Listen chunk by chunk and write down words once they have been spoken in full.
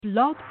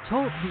Blog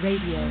Talk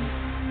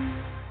Radio.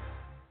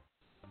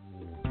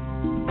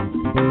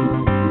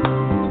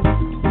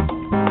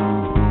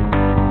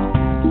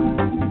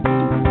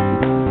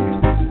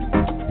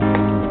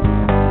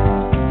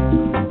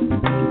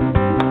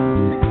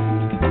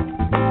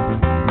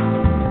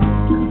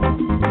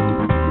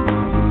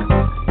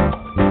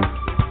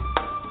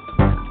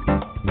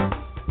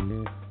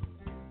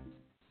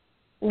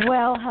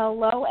 Well,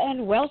 hello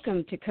and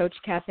welcome to Coach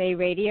Cafe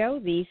Radio,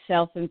 the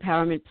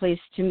self-empowerment place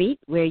to meet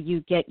where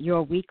you get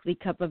your weekly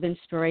cup of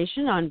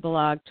inspiration on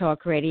Blog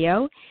Talk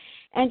Radio.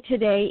 And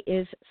today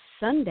is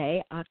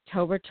Sunday,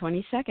 October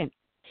 22nd.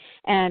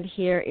 And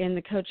here in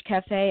the Coach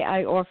Cafe,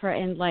 I offer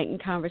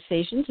enlightened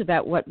conversations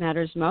about what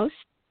matters most.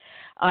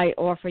 I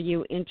offer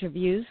you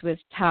interviews with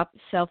top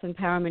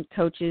self-empowerment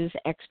coaches,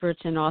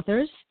 experts, and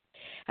authors.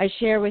 I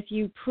share with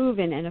you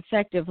proven and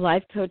effective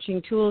life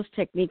coaching tools,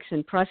 techniques,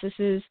 and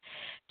processes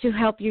to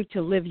help you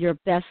to live your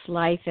best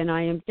life, and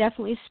I am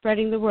definitely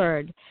spreading the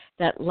word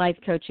that life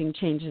coaching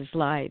changes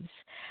lives.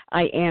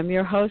 I am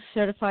your host,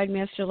 Certified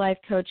Master Life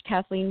Coach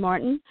Kathleen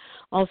Martin,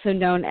 also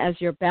known as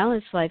your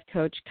Balanced Life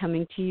Coach,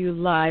 coming to you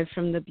live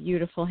from the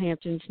beautiful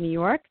Hamptons, New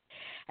York,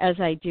 as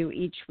I do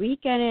each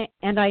week,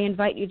 and I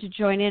invite you to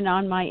join in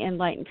on my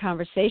enlightened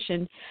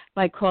conversation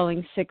by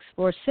calling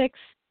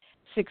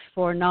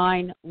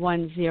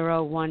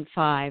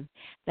 646-649-1015.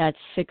 That's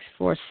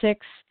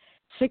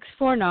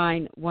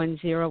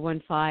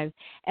 646-649-1015.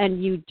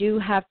 And you do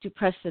have to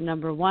press the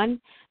number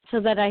 1 so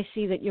that I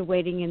see that you're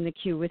waiting in the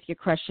queue with your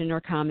question or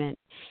comment.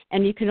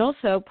 And you can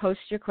also post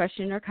your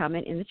question or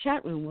comment in the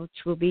chat room,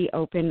 which will be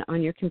open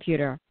on your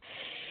computer.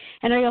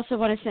 And I also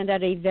want to send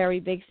out a very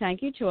big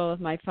thank you to all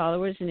of my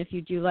followers. And if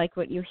you do like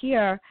what you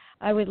hear,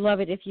 I would love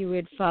it if you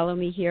would follow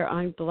me here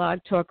on Blog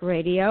Talk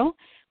Radio,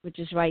 which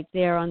is right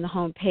there on the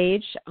home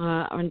page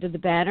under the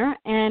banner,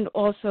 and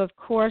also, of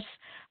course,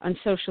 on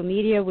social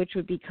media, which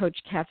would be Coach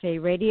Cafe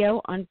Radio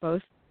on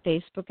both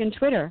Facebook and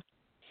Twitter.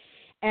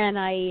 And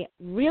I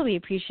really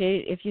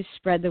appreciate it if you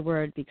spread the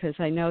word, because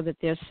I know that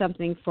there's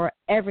something for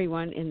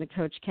everyone in the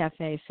Coach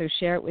Cafe. So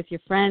share it with your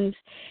friends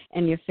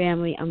and your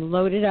family. I'm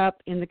loaded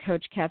up in the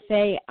Coach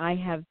Cafe. I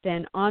have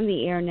been on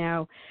the air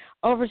now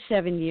over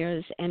 7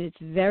 years, and it's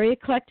very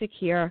eclectic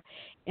here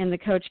in the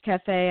Coach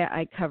Cafe.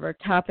 I cover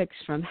topics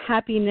from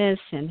happiness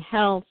and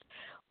health,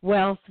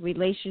 wealth,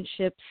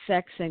 relationships,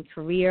 sex and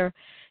career,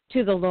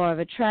 to the law of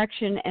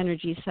attraction,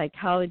 energy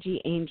psychology,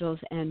 angels,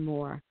 and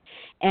more.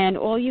 And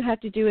all you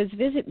have to do is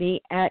visit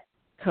me at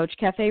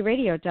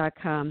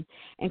CoachCafeRadio.com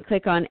and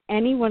click on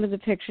any one of the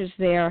pictures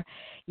there.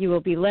 You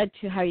will be led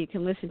to how you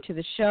can listen to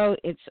the show.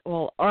 It's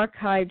all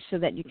archived so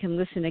that you can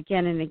listen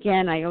again and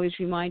again. I always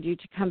remind you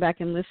to come back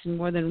and listen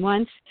more than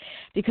once,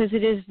 because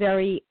it is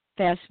very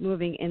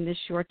fast-moving in this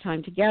short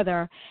time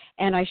together,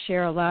 and I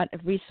share a lot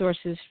of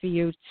resources for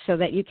you so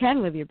that you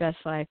can live your best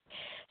life.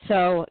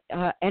 So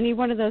any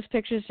one of those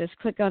pictures, just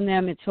click on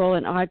them. It's all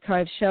an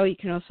archive show. You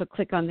can also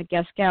click on the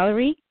guest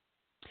gallery.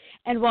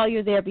 And while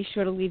you're there, be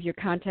sure to leave your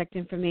contact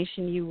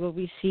information. You will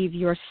receive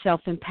your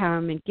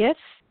self-empowerment gifts,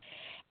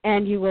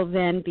 and you will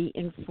then be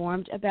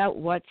informed about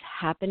what's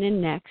happening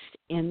next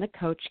in the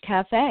Coach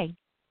Cafe.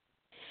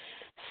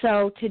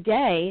 So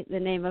today, the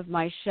name of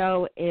my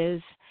show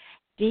is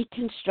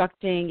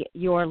Deconstructing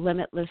Your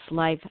Limitless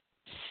Life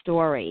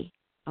Story,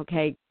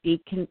 okay?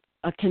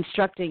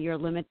 Constructing your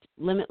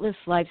limitless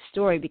life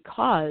story,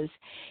 because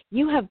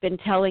you have been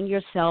telling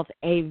yourself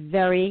a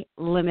very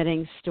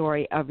limiting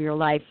story of your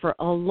life for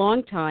a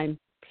long time,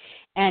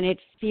 and it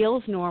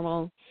feels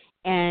normal,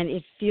 and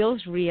it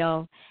feels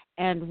real,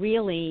 and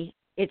really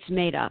it's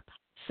made up.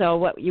 So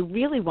what you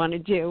really want to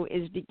do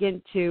is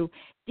begin to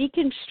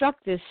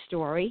deconstruct this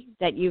story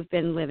that you've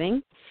been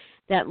living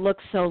that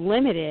looks so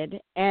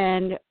limited,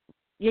 and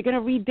you're going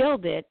to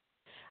rebuild it,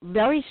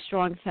 very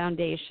strong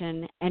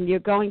foundation, and you're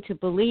going to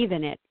believe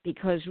in it,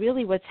 because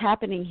really what's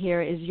happening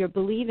here is you're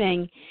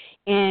believing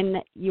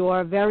in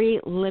your very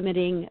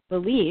limiting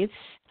beliefs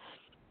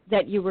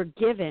that you were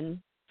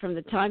given from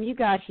the time you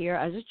got here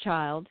as a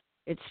child.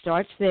 It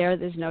starts there,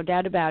 there's no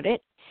doubt about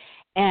it,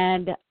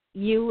 and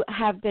you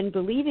have been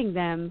believing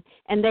them,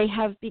 and they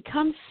have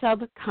become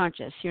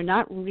subconscious. You're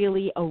not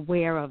really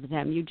aware of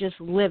them. You just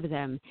live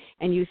them,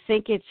 and you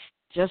think it's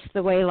just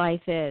the way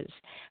life is,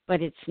 but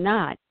it's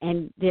not.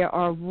 And there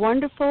are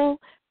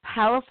wonderful,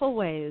 powerful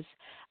ways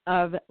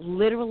of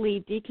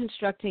literally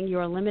deconstructing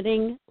your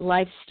limiting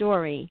life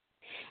story,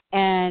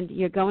 and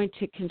you're going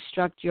to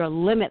construct your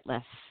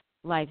limitless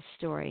life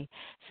story.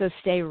 So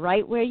stay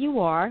right where you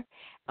are.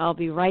 I'll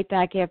be right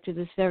back after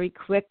this very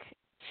quick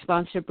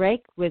sponsor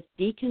break with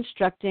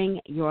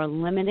Deconstructing Your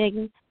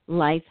Limiting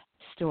Life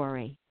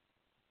Story.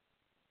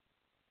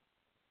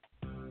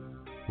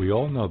 We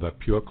all know that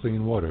pure,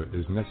 clean water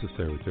is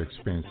necessary to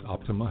experience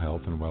optimal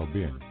health and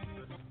well-being.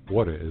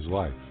 Water is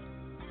life.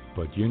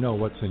 But do you know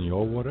what's in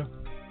your water?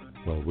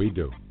 Well, we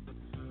do.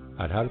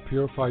 At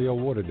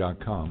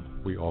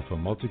howtopurifyyourwater.com, we offer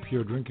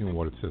multi-pure drinking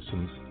water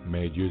systems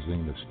made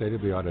using the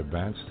state-of-the-art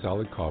advanced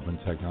solid carbon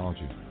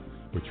technology,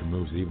 which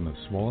removes even the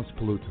smallest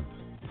pollutants.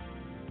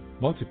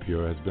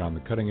 Multipure has been on the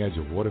cutting edge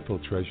of water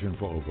filtration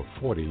for over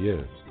 40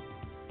 years.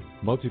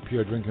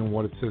 Multipure drinking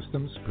water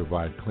systems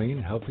provide clean,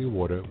 healthy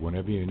water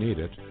whenever you need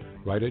it,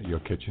 right at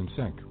your kitchen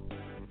sink.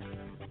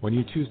 When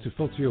you choose to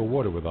filter your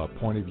water with our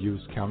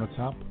point-of-use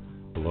countertop,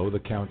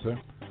 below-the-counter,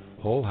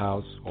 whole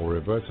house, or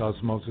reverse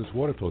osmosis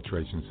water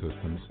filtration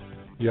systems,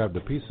 you have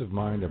the peace of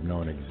mind of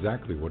knowing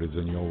exactly what is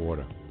in your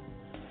water.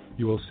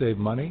 You will save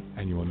money,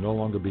 and you will no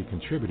longer be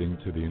contributing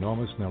to the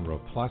enormous number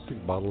of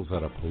plastic bottles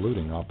that are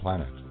polluting our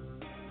planet.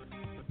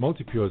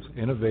 Multipure's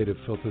innovative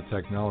filter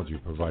technology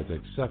provides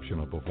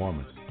exceptional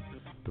performance.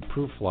 The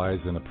proof lies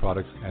in the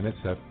product's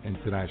NSF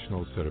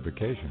International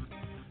certification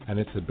and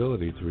its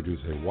ability to reduce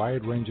a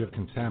wide range of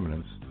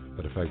contaminants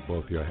that affect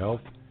both your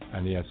health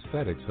and the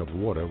aesthetics of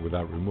water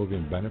without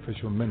removing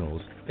beneficial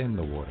minerals in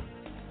the water.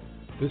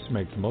 This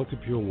makes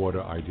Multipure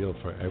water ideal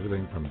for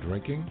everything from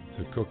drinking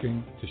to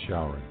cooking to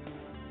showering.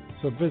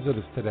 So visit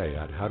us today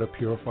at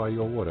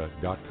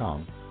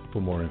howtopurifyyourwater.com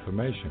for more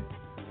information,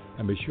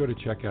 and be sure to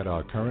check out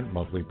our current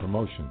monthly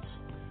promotions.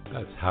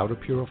 That's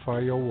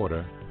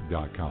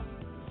howtopurifyyourwater.com.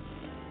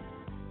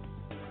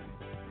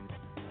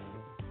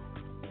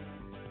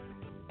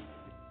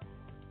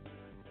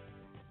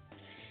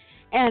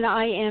 And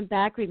I am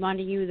back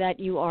reminding you that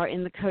you are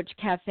in the Coach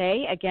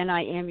Cafe. Again,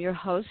 I am your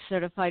host,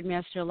 Certified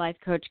Master Life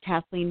Coach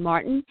Kathleen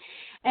Martin.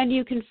 And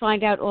you can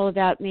find out all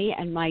about me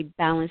and my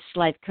balanced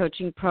life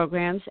coaching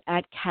programs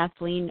at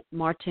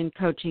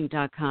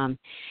KathleenMartinCoaching.com.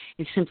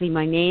 It's simply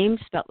my name,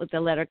 spelled with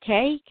the letter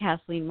K,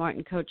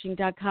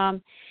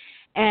 KathleenMartinCoaching.com.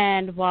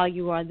 And while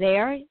you are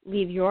there,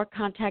 leave your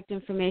contact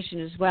information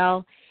as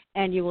well,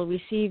 and you will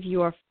receive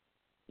your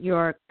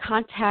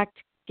contact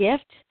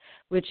gift,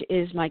 which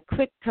is my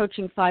quick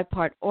coaching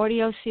 5-part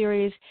audio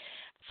series,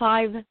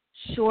 5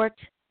 short,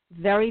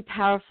 very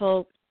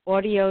powerful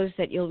audios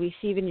that you'll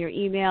receive in your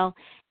email.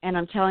 And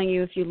I'm telling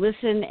you, if you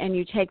listen and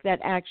you take that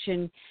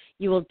action,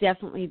 you will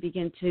definitely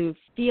begin to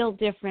feel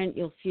different.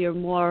 You'll feel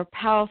more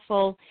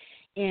powerful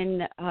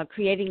in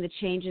creating the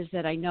changes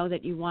that I know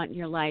that you want in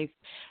your life.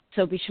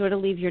 So be sure to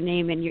leave your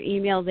name and your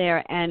email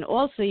there. And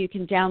also you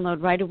can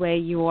download right away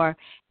your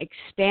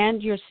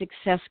Expand Your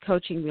Success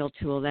Coaching Wheel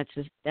tool.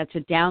 That's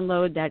a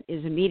download that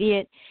is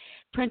immediate.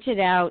 Print it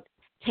out,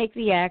 take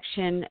the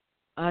action,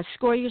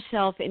 score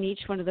yourself in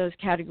each one of those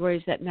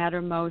categories that matter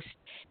most.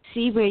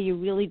 See where you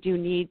really do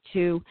need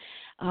to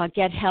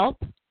get help,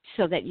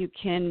 so that you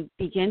can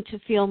begin to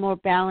feel more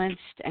balanced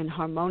and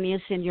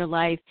harmonious in your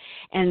life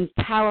and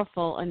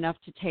powerful enough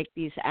to take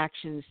these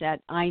actions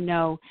that I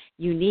know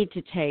you need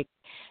to take,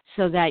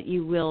 so that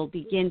you will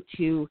begin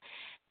to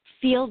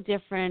feel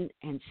different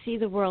and see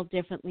the world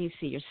differently,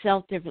 see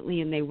yourself differently,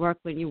 and they work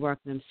when you work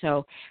them.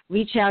 So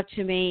reach out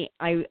to me.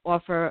 I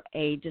offer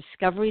a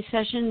discovery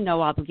session,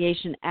 no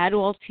obligation at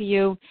all to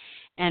you.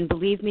 And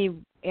believe me,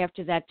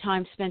 after that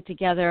time spent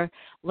together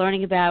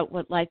learning about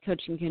what life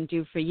coaching can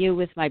do for you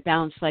with my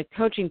balanced life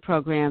coaching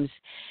programs,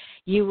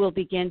 you will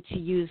begin to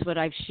use what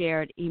I've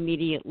shared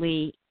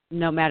immediately,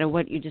 no matter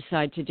what you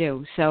decide to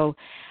do. So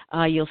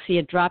you'll see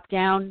a drop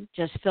down.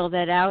 Just fill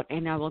that out,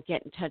 and I will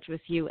get in touch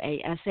with you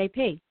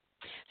ASAP.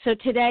 So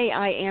today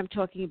I am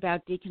talking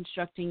about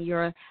deconstructing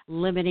your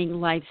limiting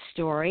life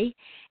story.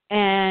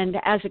 And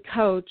as a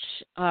coach,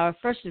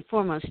 first and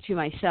foremost to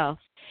myself,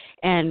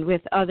 and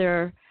with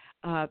other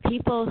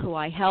people who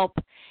I help,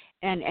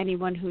 and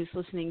anyone who's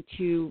listening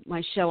to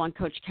my show on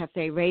Coach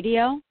Cafe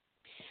Radio.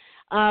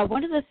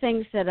 One of the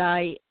things that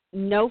I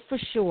know for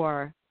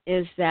sure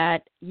is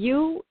that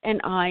you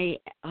and I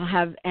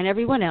have, and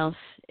everyone else,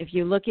 if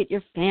you look at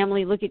your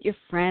family, look at your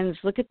friends,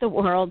 look at the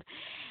world,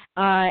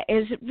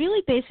 is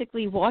really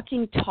basically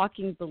walking,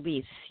 talking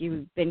beliefs.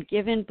 You've been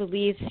given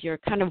beliefs. You're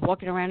kind of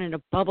walking around in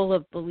a bubble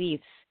of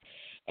beliefs.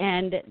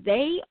 And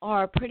they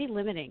are pretty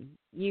limiting.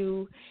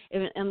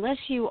 Unless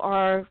you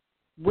are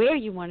where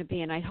you want to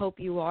be, and I hope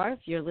you are.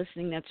 If you're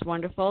listening, that's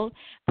wonderful.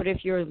 But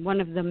if you're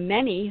one of the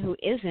many who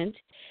isn't,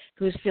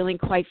 who's feeling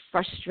quite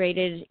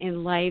frustrated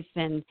in life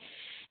and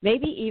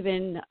maybe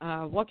even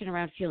walking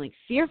around feeling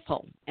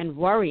fearful and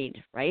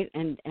worried, right,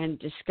 and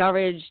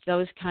discouraged,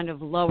 those kind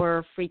of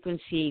lower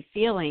frequency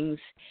feelings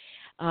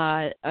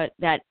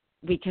that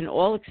we can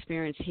all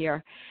experience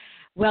here,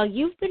 well,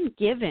 you've been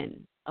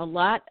given a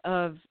lot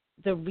of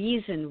the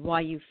reason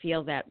why you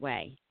feel that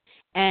way.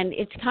 And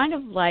it's kind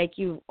of like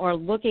you are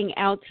looking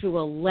out through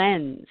a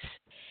lens,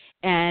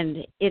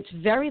 and it's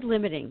very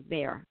limiting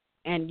there.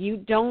 And you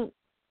don't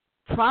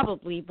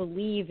probably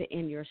believe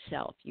in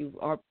yourself. You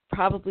are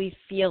probably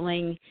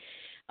feeling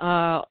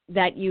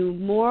that you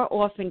more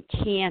often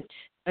can't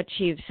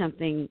achieve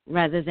something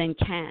rather than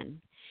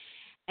can.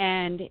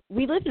 And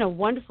we live in a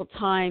wonderful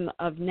time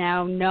of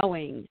now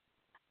knowing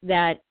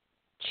that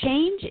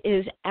change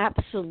is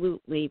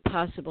absolutely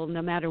possible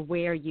no matter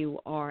where you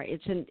are.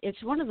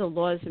 It's one of the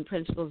laws and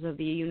principles of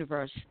the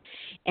universe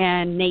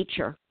and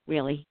nature,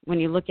 really, when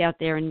you look out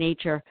there in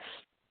nature.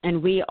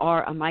 And we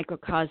are a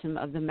microcosm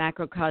of the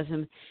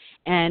macrocosm,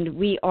 and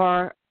we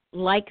are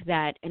like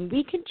that. And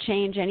we can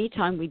change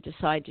anytime we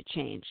decide to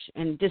change.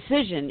 And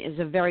decision is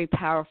a very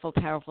powerful,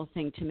 powerful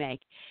thing to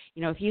make.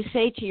 You know, if you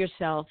say to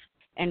yourself,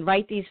 and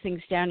write these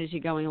things down as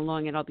you're going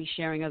along, and I'll be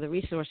sharing other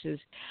resources.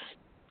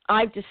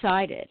 I've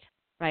decided,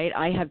 right,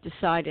 I have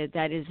decided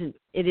that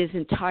it is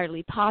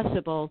entirely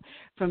possible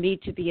for me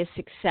to be a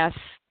success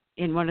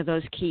in one of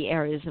those key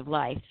areas of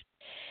life.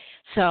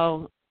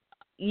 So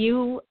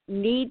you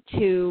need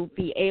to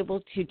be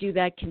able to do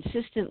that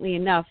consistently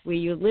enough where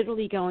you're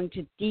literally going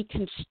to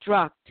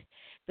deconstruct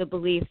the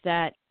belief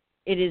that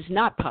it is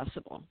not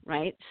possible,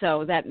 right?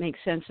 So that makes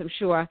sense, I'm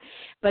sure.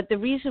 But the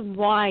reason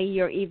why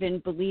you're even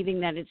believing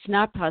that it's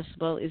not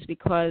possible is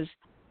because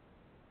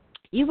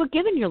you were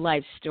given your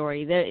life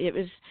story.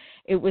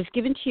 It was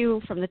given to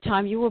you from the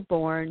time you were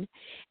born,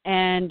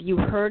 and you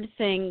heard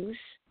things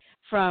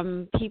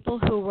from people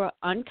who were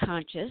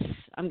unconscious.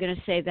 I'm going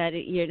to say that,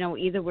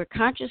 either we're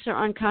conscious or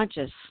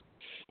unconscious.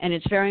 And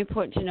it's very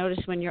important to notice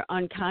when you're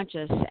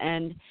unconscious.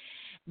 And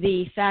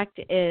the fact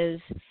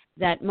is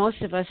that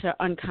most of us are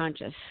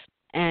unconscious.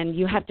 And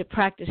you have to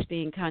practice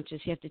being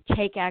conscious. You have to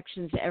take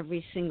actions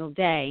every single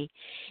day.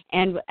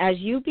 And as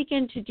you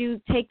begin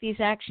to take these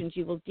actions,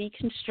 you will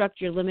deconstruct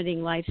your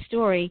limiting life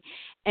story,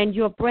 and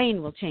your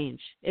brain will change.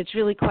 It's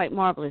really quite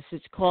marvelous.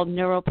 It's called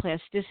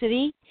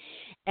neuroplasticity.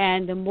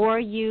 And the more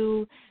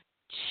you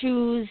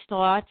choose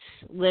thoughts,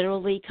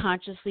 literally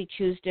consciously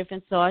choose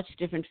different thoughts,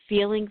 different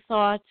feeling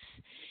thoughts,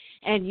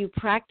 and you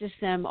practice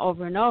them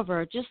over and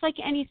over, just like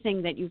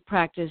anything that you've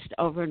practiced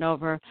over and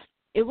over,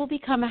 it will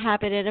become a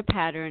habit and a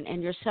pattern,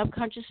 and your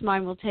subconscious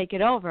mind will take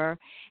it over,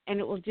 and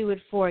it will do it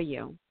for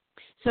you.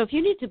 So if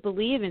you need to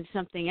believe in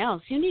something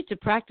else, you need to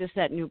practice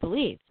that new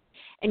belief.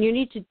 And you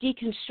need to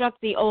deconstruct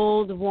the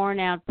old,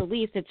 worn-out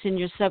belief that's in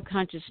your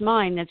subconscious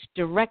mind that's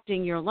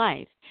directing your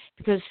life,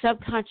 because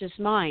subconscious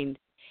mind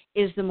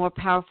is the more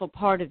powerful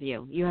part of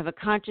you. You have a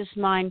conscious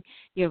mind.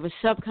 You have a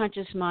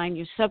subconscious mind.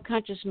 Your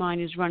subconscious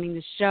mind is running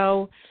the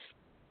show.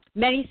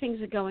 Many things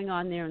are going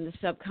on there in the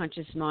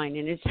subconscious mind,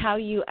 and it's how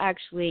you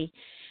actually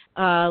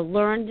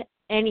learned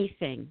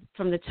anything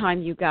from the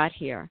time you got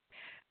here.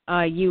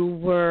 You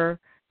were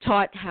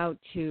taught how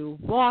to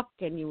walk,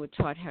 and you were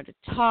taught how to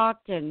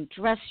talk and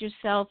dress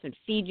yourself and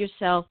feed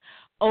yourself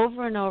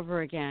over and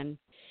over again,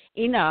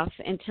 enough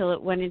until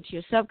it went into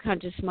your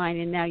subconscious mind,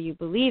 and now you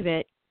believe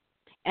it.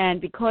 And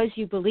because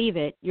you believe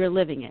it, you're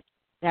living it.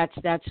 That's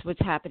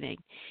what's happening.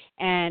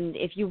 And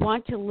if you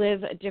want to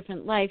live a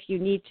different life, you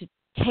need to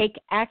take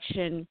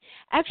action,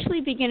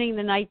 actually beginning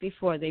the night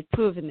before. They've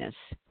proven this.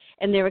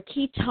 And there are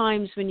key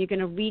times when you're going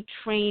to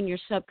retrain your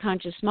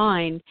subconscious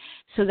mind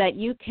so that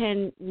you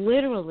can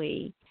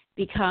literally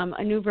become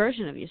a new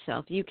version of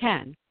yourself. You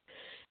can.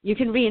 You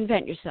can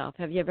reinvent yourself.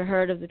 Have you ever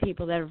heard of the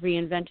people that have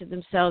reinvented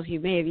themselves? You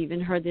may have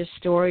even heard their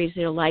stories,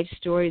 their life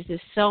stories.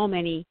 There's so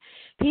many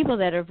people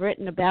that have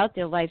written about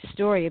their life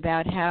story,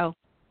 about how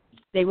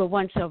they were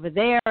once over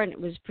there and it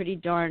was pretty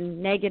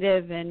darn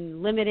negative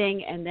and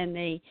limiting, and then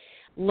they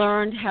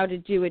learned how to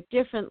do it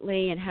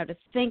differently and how to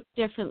think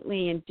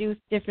differently and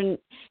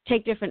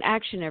take different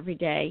action every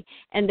day,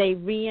 and they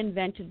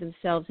reinvented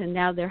themselves, and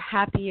now they're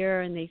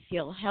happier and they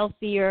feel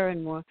healthier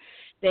and more.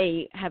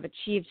 They have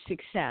achieved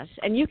success,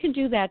 and you can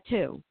do that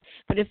too.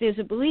 But if there's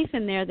a belief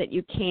in there that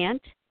you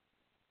can't,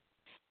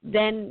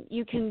 then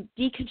you can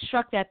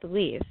deconstruct that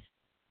belief,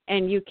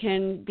 and you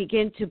can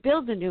begin to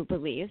build a new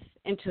belief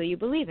until you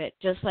believe it,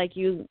 just like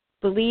you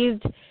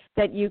believed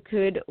that you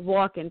could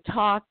walk and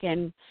talk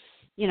and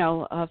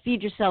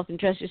feed yourself and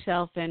dress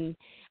yourself. And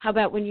how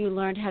about when you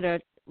learned how to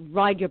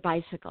ride your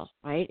bicycle,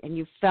 right? And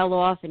you fell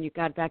off and you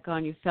got back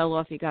on, you fell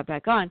off, you got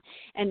back on.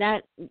 And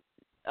that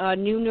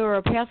new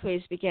neural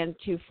pathways began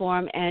to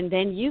form, and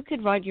then you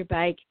could ride your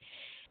bike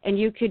and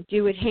you could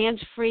do it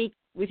hands-free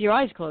with your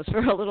eyes closed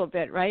for a little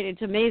bit, right?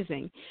 It's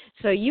amazing.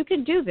 So you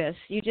can do this.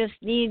 You just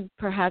need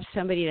perhaps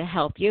somebody to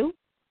help you.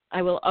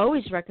 I will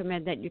always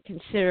recommend that you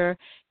consider,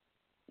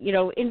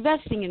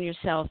 investing in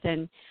yourself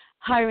and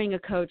hiring a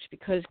coach,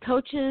 because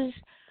coaches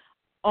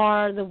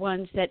are the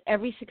ones that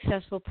every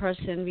successful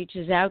person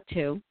reaches out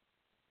to.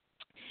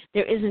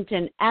 There isn't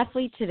an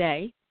athlete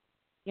today,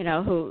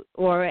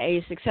 or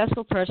a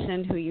successful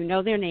person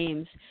who their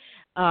names,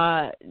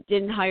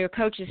 didn't hire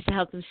coaches to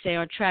help them stay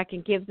on track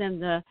and give them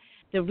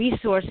the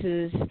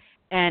resources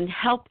and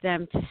help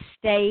them to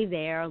stay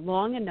there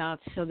long enough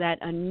so that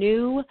a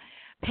new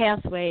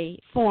pathway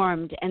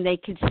formed and they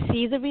could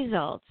see the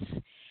results.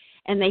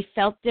 And they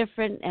felt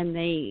different, and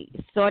they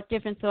thought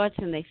different thoughts,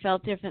 and they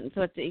felt different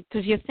thoughts.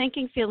 Because your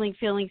thinking, feeling,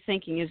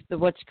 thinking is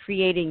what's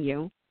creating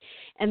you.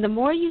 And the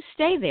more you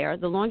stay there,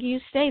 the longer you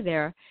stay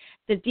there,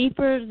 the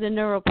deeper the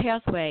neural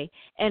pathway,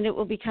 and it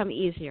will become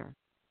easier,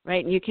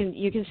 right? And you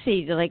can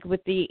see, like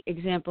with the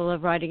example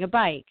of riding a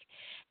bike,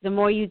 the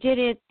more you did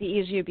it, the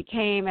easier it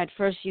became. At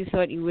first, you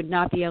thought you would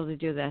not be able to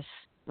do this,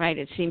 right?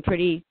 It seemed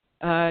pretty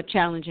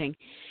challenging.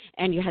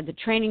 And you had the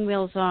training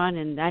wheels on,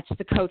 and that's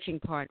the coaching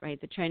part, right?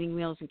 The training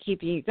wheels and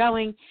keeping you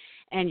going,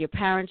 and your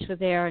parents were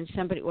there, and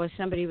somebody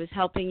was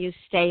helping you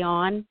stay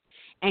on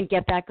and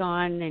get back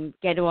on and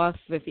get off.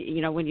 If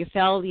when you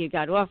fell, you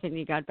got off and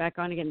you got back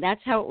on again.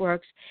 That's how it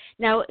works.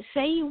 Now,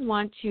 say you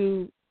want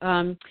to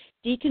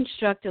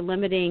deconstruct a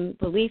limiting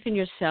belief in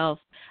yourself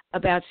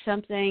about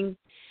something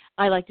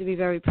I like to be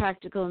very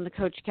practical in the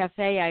Coach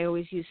Cafe. I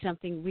always use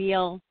something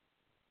real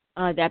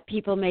that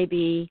people may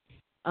be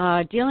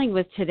dealing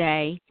with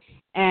today,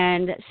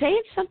 and say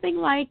it's something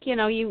like,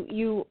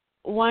 you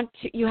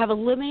have a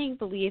limiting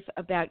belief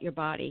about your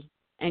body,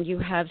 and you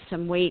have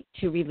some weight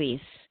to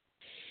release,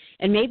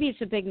 and maybe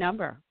it's a big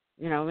number.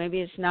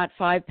 Maybe it's not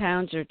 5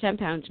 pounds or 10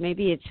 pounds.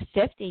 Maybe it's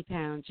 50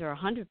 pounds or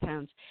 100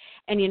 pounds.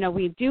 And,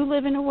 we do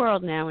live in a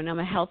world now, and I'm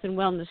a health and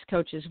wellness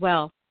coach as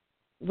well,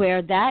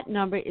 where that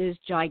number is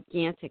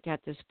gigantic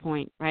at this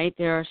point, right?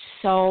 There are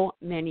so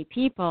many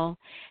people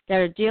that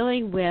are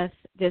dealing with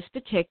this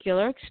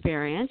particular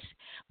experience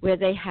where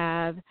they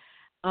have,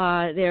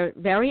 they're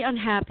very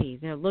unhappy.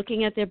 They're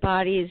looking at their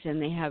bodies and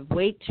they have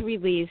weight to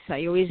release.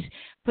 I always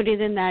put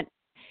it in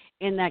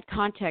that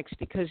context,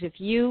 because if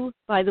you,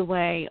 by the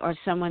way, are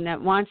someone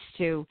that wants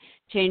to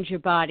change your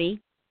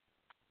body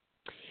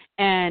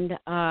and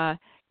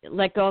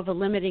let go of a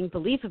limiting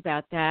belief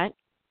about that,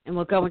 and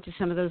we'll go into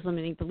some of those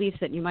limiting beliefs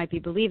that you might be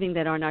believing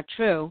that are not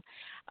true,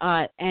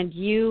 and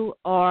you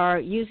are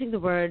using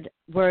the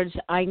words,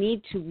 I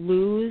need to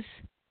lose,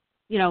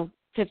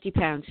 50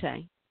 pounds,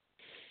 say.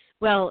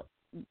 Well,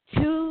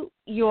 to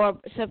your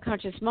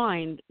subconscious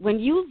mind, when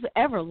you've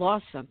ever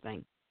lost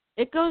something,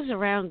 it goes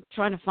around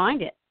trying to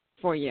find it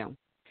for you.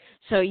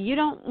 So you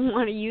don't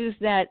want to use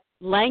that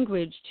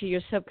language to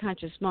your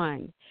subconscious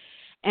mind.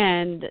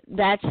 And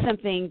that's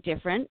something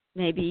different.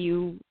 Maybe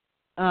you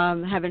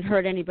haven't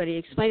heard anybody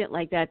explain it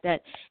like that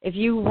if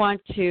you want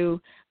to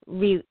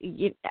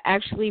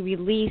actually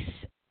release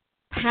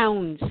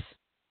pounds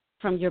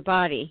from your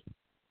body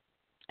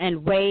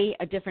and weigh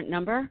a different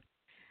number,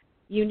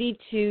 you need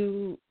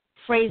to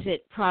phrase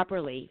it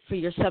properly for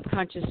your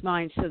subconscious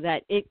mind so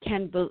that it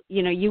can,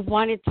 you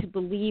want it to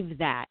believe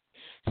that.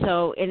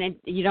 So,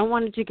 you don't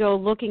want it to go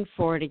looking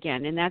for it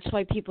again, and that's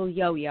why people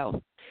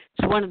yo-yo.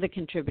 It's one of the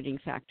contributing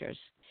factors.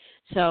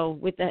 So,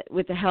 with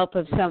the help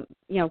of some,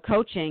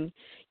 coaching,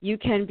 you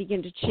can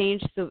begin to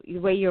change the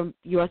way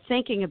you're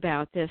thinking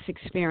about this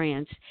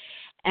experience.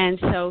 And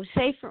so,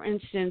 say for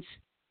instance,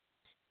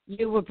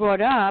 you were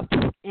brought up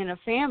in a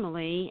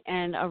family,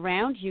 and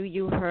around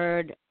you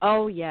heard,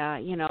 oh yeah,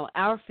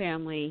 our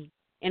family,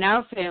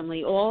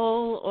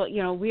 all,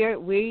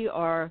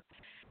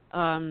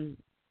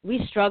 we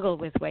struggle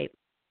with weight.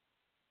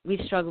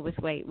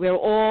 We're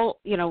all,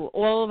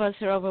 all of us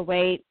are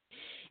overweight.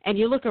 And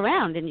you look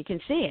around and you can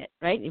see it,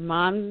 right? Your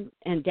mom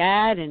and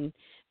dad and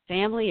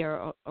family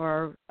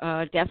are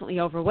definitely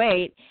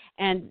overweight.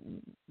 And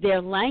their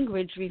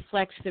language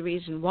reflects the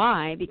reason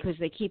why, because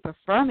they keep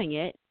affirming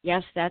it.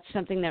 Yes, that's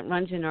something that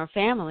runs in our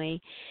family.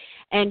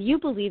 And you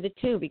believe it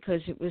too,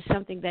 because it was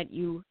something that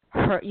you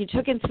heard. You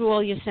took in through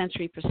all your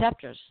sensory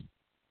perceptors.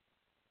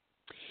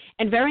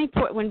 And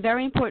when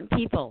very important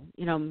people,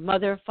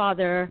 mother,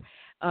 father,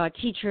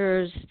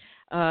 teachers,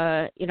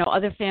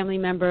 other family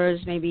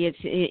members, maybe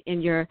it's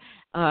in your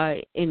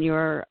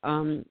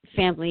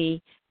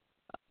family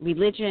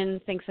religion,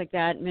 things like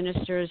that,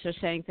 ministers are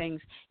saying things,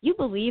 you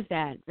believe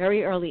that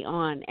very early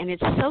on, and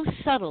it's so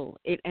subtle,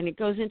 and it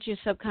goes into your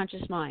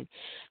subconscious mind.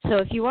 So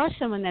if you are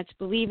someone that's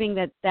believing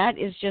that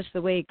is just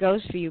the way it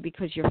goes for you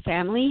because your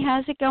family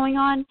has it going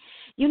on,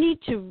 you need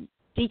to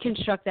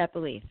deconstruct that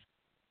belief.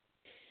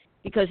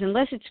 Because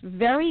unless it's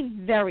very,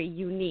 very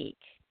unique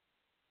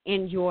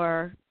in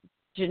your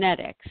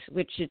genetics,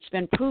 which it's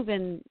been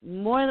proven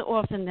more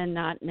often than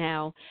not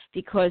now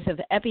because of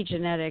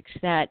epigenetics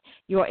that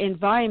your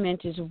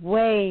environment is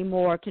way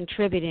more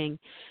contributing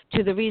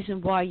to the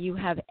reason why you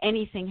have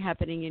anything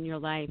happening in your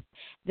life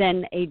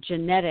than a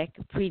genetic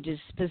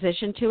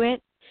predisposition to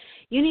it,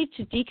 you need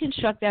to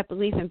deconstruct that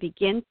belief and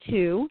begin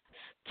to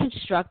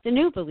construct a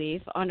new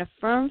belief on a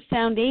firm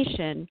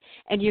foundation,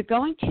 and you're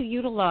going to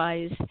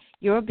utilize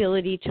your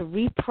ability to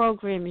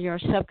reprogram your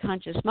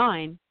subconscious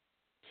mind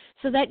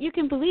so that you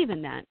can believe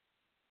in that.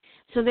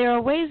 So there are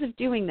ways of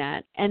doing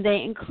that, and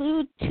they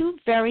include two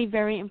very,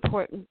 very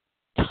important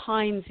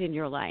times in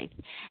your life,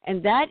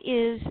 and that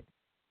is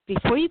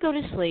before you go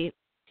to sleep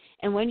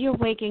and when you're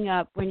waking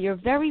up, when you're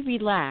very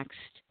relaxed,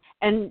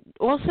 and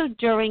also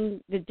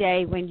during the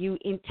day when you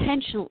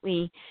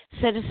intentionally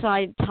set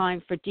aside time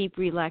for deep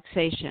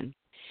relaxation.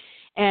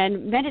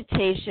 And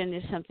meditation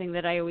is something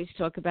that I always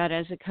talk about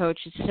as a coach.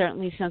 It's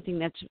certainly something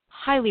that's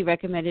highly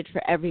recommended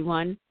for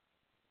everyone.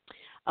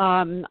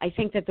 I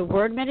think that the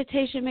word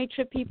meditation may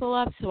trip people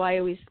up, so I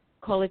always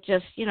call it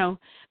just,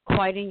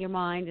 quieting your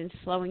mind and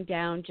slowing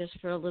down just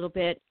for a little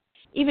bit.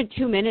 Even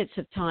 2 minutes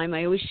of time.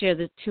 I always share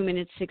the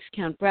 2-minute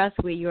 6-count breath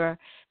where you're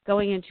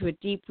going into a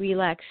deep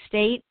relaxed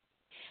state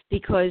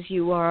because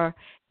you are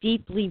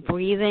deeply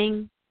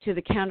breathing to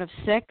the count of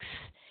 6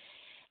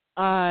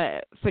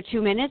 for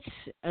 2 minutes,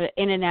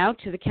 in and out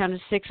to the count of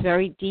 6,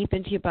 very deep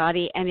into your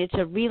body, and it's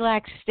a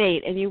relaxed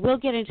state, and you will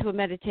get into a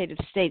meditative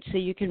state, so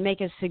you can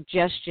make a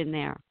suggestion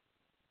there,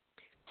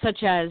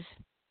 such as,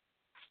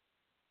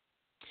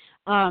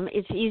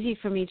 it's easy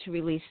for me to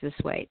release this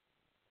weight.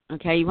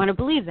 Okay, you want to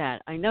believe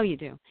that. I know you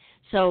do.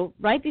 So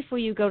right before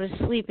you go to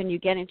sleep and you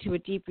get into a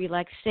deep,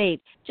 relaxed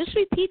state, just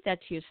repeat that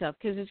to yourself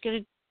because it's going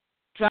to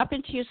drop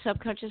into your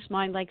subconscious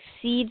mind like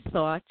seed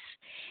thoughts,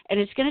 and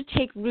it's going to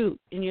take root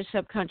in your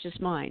subconscious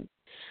mind.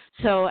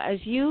 So as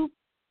you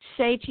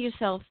say to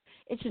yourself,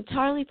 it's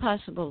entirely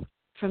possible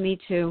for me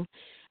to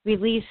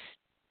release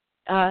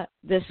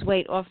this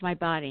weight off my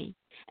body,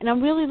 and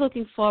I'm really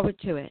looking forward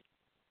to it.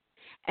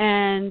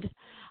 And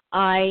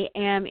I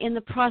am in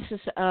the process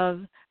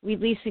of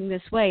releasing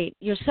this weight.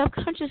 Your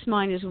subconscious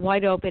mind is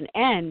wide open,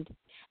 and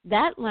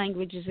that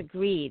language is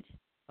agreed,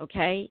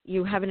 okay?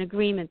 You have an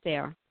agreement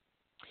there.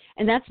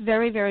 And that's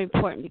very, very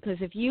important, because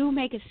if you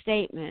make a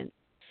statement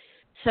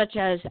such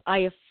as,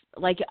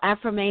 like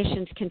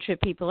affirmations can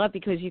trip people up,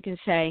 because you can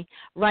say,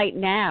 right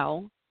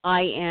now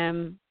I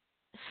am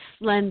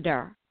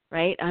slender,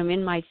 right? I'm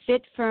in my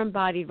fit, firm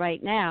body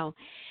right now.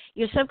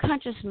 Your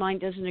subconscious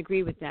mind doesn't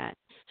agree with that.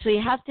 So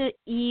you have to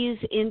ease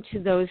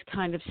into those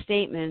kind of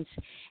statements,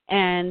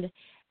 and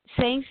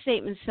saying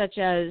statements such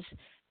as,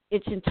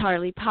 it's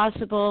entirely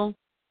possible,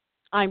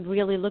 I'm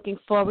really looking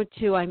forward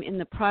to, I'm in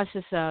the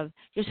process of.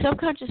 Your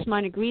subconscious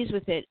mind agrees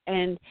with it,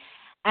 and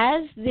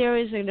as there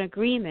is an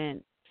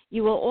agreement,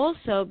 you will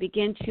also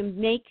begin to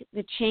make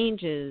the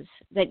changes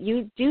that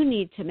you do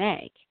need to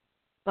make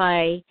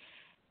by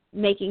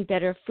making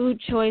better food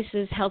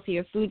choices,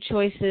 healthier food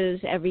choices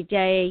every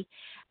day,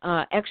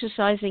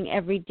 exercising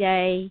every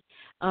day,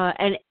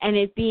 and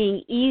it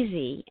being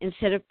easy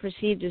instead of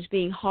perceived as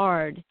being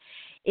hard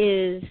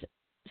is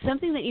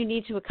something that you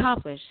need to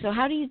accomplish. So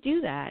how do you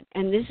do that?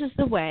 And this is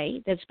the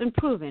way that's been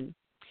proven,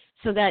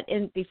 so that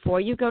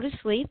before you go to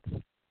sleep,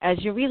 as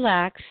you're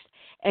relaxed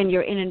and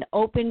you're in an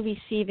open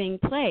receiving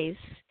place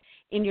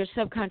in your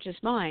subconscious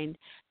mind,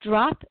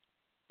 drop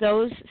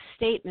those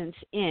statements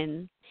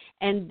in,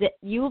 and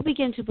you will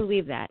begin to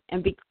believe that.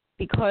 And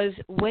because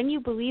when you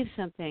believe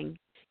something,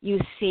 you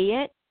see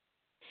it,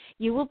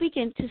 you will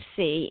begin to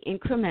see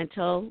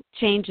incremental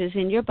changes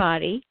in your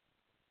body.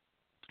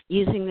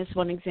 Using this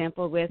one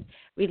example with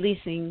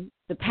releasing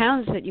the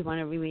pounds that you want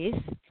to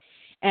release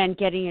and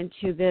getting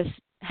into this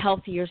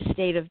healthier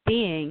state of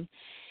being,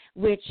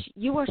 which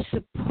you are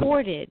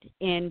supported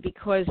in,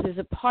 because there's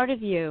a part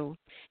of you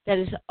that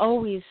is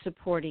always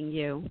supporting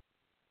you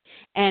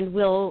and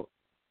will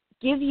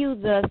give you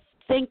the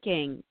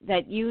thinking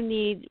that you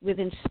need with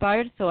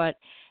inspired thought,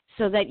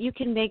 so that you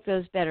can make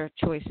those better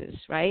choices,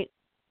 right?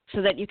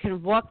 So that you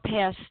can walk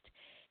past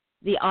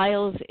the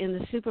aisles in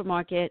the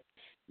supermarket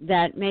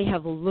that may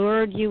have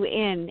lured you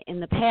in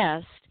the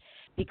past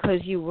because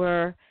you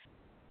were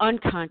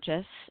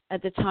unconscious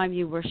at the time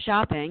you were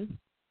shopping,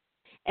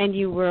 and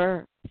you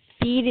were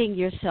feeding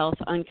yourself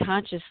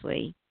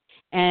unconsciously,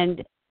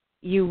 and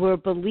you were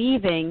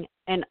believing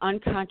an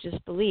unconscious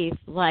belief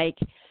like,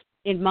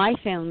 in my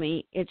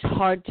family, it's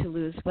hard to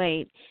lose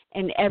weight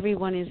and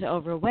everyone is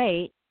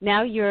overweight.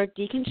 Now you're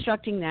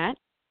deconstructing that,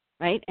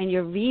 right? And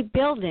you're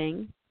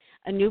rebuilding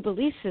a new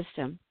belief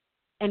system.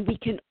 And we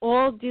can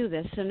all do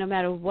this. So no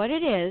matter what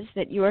it is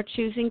that you are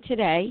choosing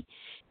today,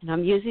 and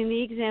I'm using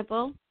the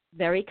example,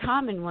 very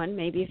common one,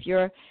 maybe if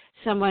you're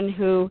someone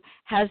who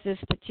has this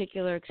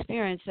particular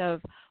experience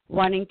of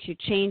wanting to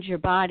change your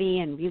body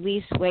and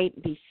release weight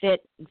and be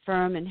fit and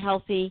firm and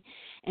healthy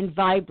and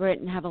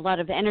vibrant and have a lot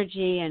of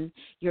energy, and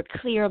you're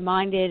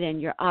clear-minded and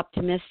you're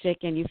optimistic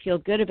and you feel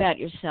good about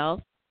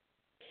yourself,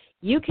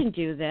 you can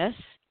do this.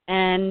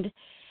 And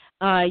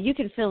you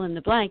can fill in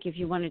the blank if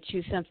you want to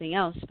choose something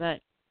else.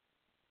 But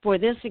for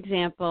this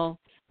example,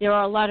 there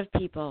are a lot of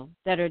people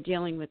that are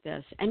dealing with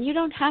this. And you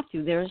don't have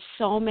to. There are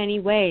so many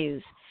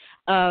ways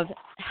of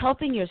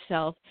helping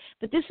yourself.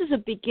 But this is a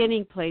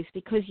beginning place,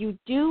 because you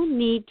do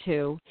need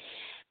to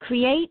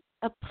create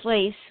a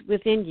place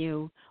within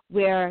you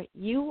where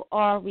you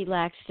are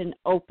relaxed and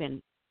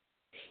open.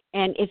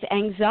 And if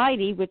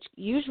anxiety, which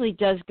usually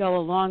does go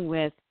along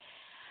with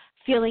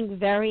feeling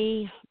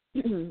very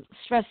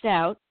stressed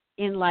out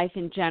in life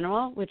in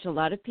general, which a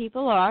lot of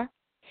people are,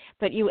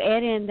 but you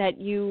add in that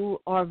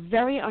you are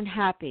very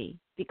unhappy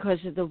because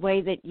of the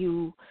way that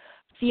you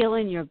feel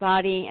in your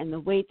body and the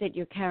weight that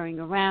you're carrying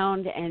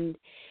around, and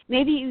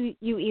maybe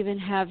you even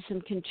have some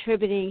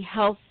contributing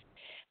health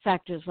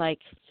factors like,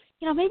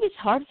 maybe it's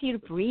hard for you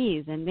to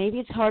breathe, and maybe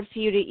it's hard for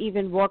you to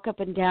even walk up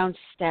and down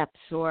steps,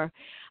 or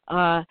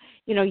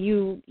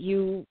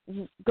you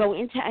go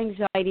into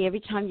anxiety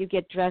every time you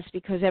get dressed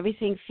because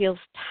everything feels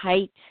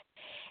tight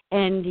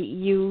and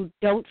you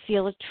don't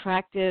feel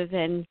attractive,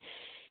 and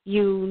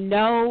you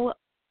know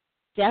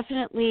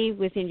definitely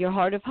within your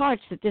heart of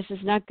hearts that this is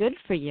not good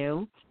for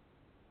you.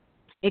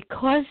 It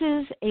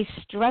causes a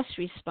stress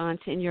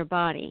response in your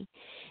body,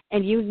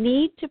 and you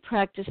need to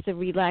practice the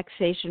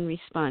relaxation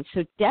response.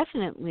 So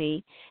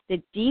definitely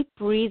the deep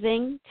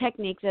breathing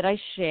technique that I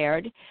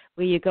shared,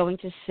 where you're going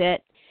to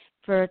sit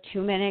for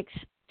 2 minutes,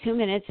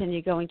 and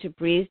you're going to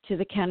breathe to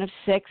the count of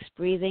 6,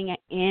 breathing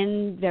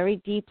in very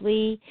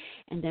deeply,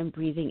 and then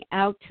breathing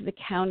out to the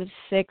count of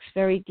 6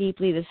 very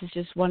deeply. This is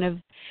just one of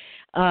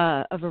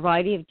a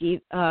variety of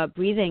deep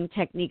breathing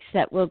techniques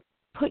that will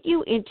put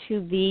you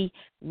into the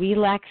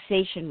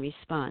relaxation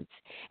response.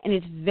 And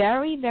it's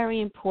very, very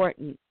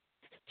important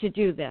to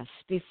do this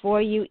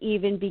before you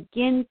even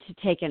begin to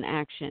take an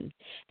action.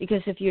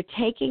 Because if you're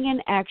taking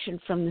an action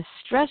from the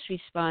stress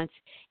response,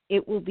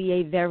 it will be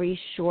a very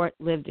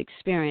short-lived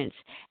experience.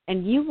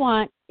 And you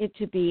want it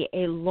to be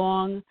a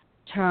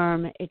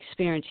long-term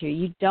experience here.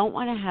 You don't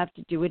want to have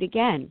to do it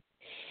again.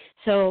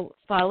 So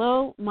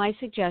follow my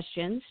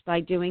suggestions by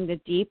doing the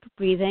deep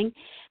breathing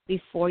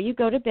before you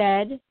go to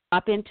bed.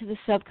 Up into the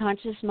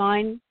subconscious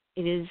mind.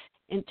 It is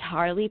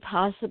entirely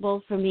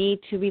possible for me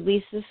to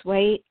release this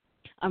weight.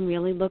 I'm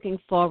really looking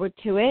forward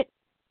to it,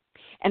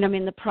 and I'm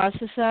in the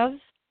process of,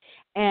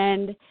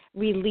 and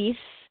release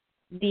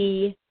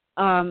the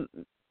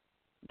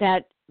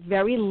that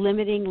very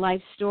limiting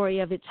life story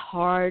of it's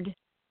hard,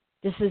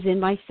 this is in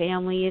my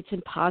family, it's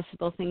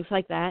impossible, things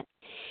like that.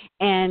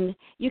 And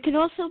you can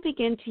also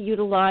begin to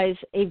utilize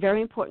a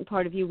very important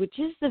part of you, which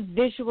is the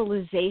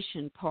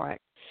wisualization part,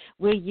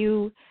 where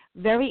you,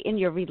 very in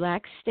your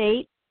relaxed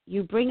state,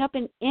 you bring up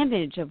an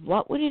image of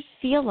what would it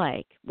feel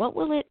like? Who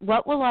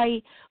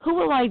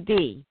will I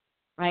be,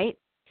 right?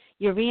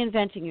 You're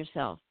reinventing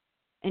yourself,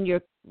 and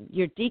you're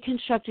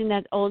deconstructing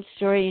that old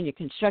story and you're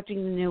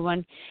constructing the new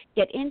one.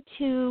 Get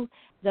into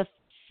the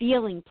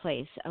feeling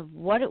place of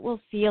what it will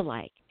feel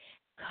like.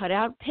 Cut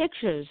out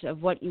pictures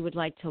of what you would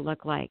like to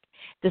look like.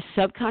 The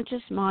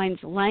subconscious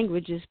mind's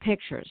language is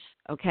pictures,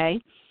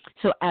 okay?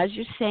 So as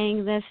you're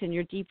saying this in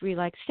your deep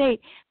relaxed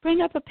state,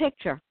 bring up a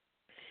picture.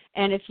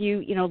 And if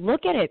you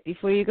look at it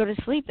before you go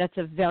to sleep, that's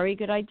a very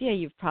good idea.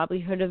 You've probably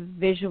heard of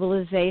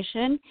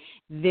visualization,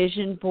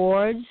 vision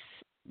boards,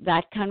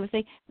 that kind of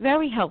thing.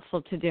 Very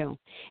helpful to do.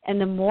 And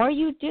the more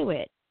you do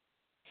it,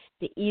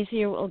 the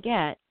easier it will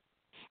get.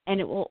 And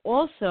it will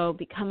also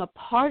become a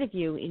part of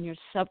you in your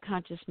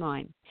subconscious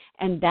mind.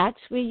 And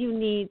that's where you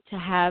need to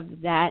have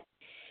that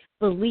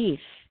belief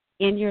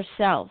in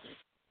yourself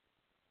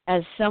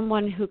as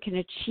someone who can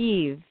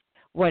achieve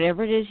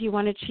whatever it is you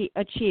want to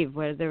achieve,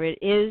 whether it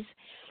is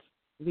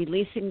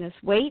releasing this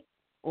weight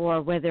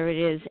or whether it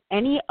is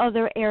any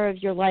other area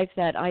of your life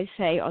that I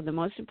say are the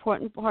most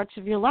important parts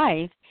of your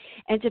life,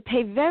 and to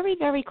pay very,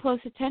 very close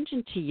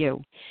attention to you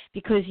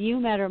because you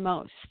matter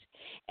most.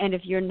 And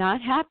if you're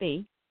not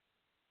happy,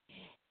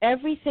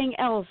 everything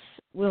else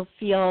will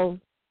feel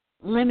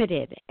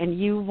limited, and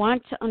you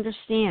want to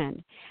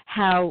understand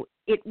how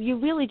you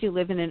really do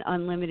live in an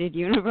unlimited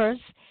universe.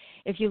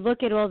 If you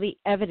look at all the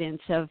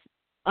evidence of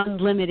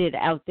unlimited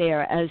out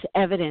there as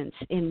evidence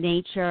in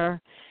nature,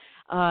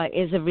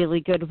 is a really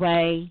good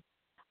way.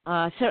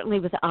 Certainly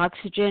with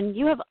oxygen,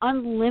 you have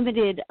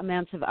unlimited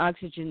amounts of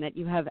oxygen that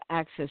you have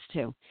access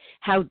to.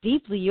 How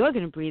deeply you're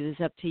going to breathe is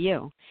up to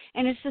you.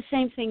 And it's the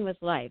same thing with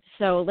life.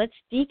 So let's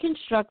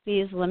deconstruct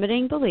these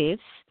limiting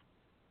beliefs,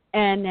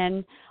 and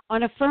then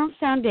on a firm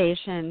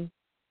foundation,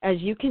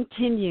 as you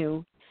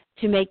continue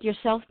to make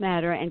yourself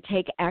matter and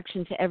take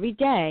actions every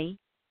day,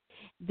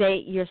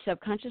 your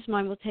subconscious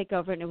mind will take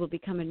over and it will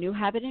become a new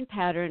habit and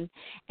pattern,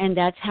 and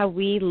that's how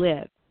we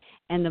live.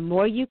 And the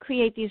more you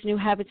create these new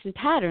habits and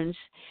patterns,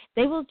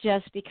 they will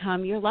just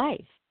become your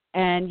life.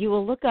 And you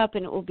will look up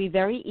and it will be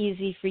very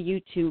easy for you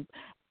to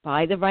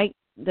buy the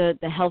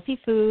healthy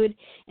food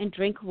and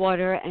drink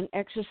water and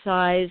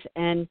exercise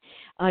and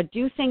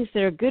do things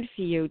that are good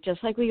for you,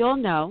 just like we all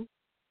know.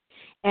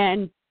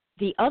 And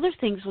the other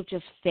things will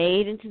just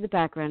fade into the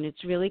background.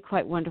 It's really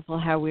quite wonderful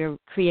how we're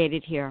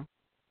created here.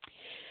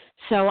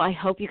 So I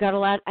hope you got a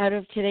lot out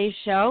of today's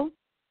show.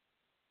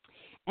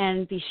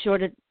 And be sure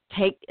to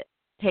take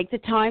the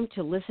time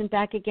to listen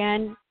back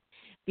again.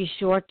 Be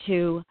sure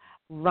to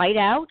write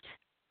out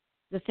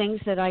the things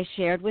that I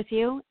shared with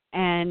you,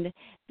 and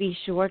be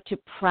sure to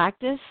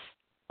practice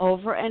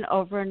over and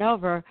over and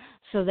over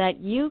so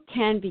that you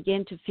can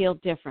begin to feel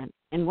different.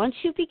 And once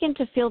you begin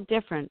to feel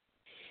different,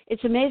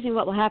 it's amazing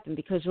what will happen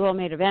because we're all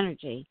made of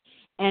energy,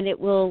 and it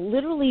will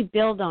literally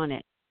build on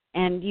it.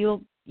 And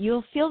you'll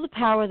feel the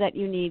power that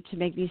you need to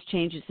make these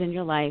changes in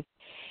your life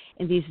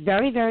in these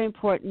very, very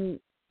important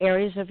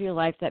areas of your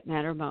life that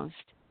matter most.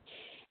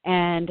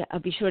 And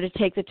be sure to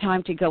take the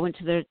time to go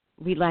into the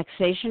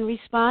relaxation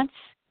response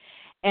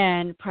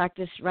and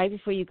practice right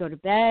before you go to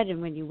bed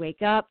and when you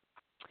wake up.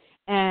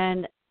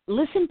 And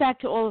listen back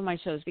to all of my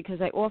shows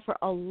because I offer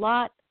a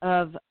lot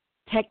of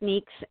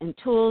techniques and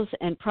tools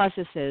and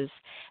processes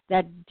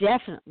that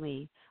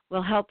definitely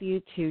will help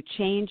you to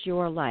change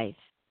your life.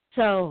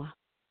 So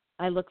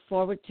I look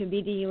forward to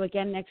meeting you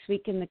again next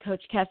week in the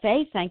Coach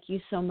Cafe. Thank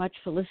you so much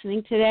for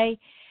listening today.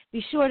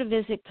 Be sure to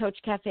visit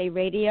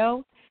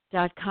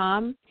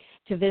CoachCafeRadio.com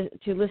to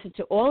listen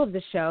to all of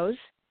the shows.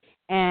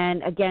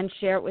 And again,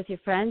 share it with your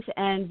friends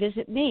and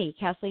visit me,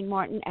 Kathleen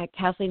Martin, at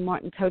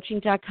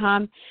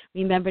KathleenMartinCoaching.com.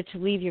 Remember to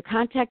leave your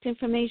contact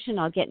information.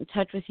 I'll get in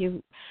touch with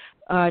you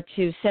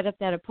to set up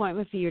that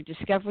appointment for your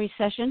discovery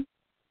session.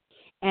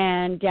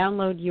 And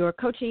download your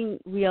coaching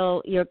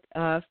wheel, your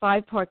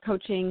 5-part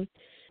coaching,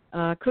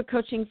 quick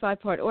coaching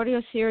 5-part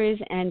audio series,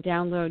 and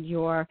download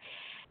your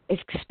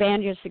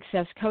Expand Your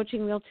Success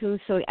coaching wheel too.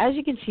 So as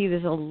you can see,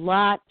 there's a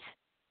lot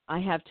I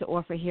have to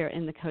offer here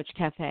in the Coach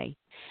Cafe.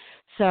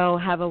 So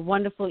have a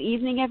wonderful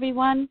evening,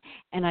 everyone,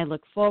 and I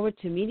look forward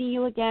to meeting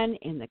you again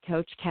in the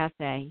Coach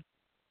Cafe.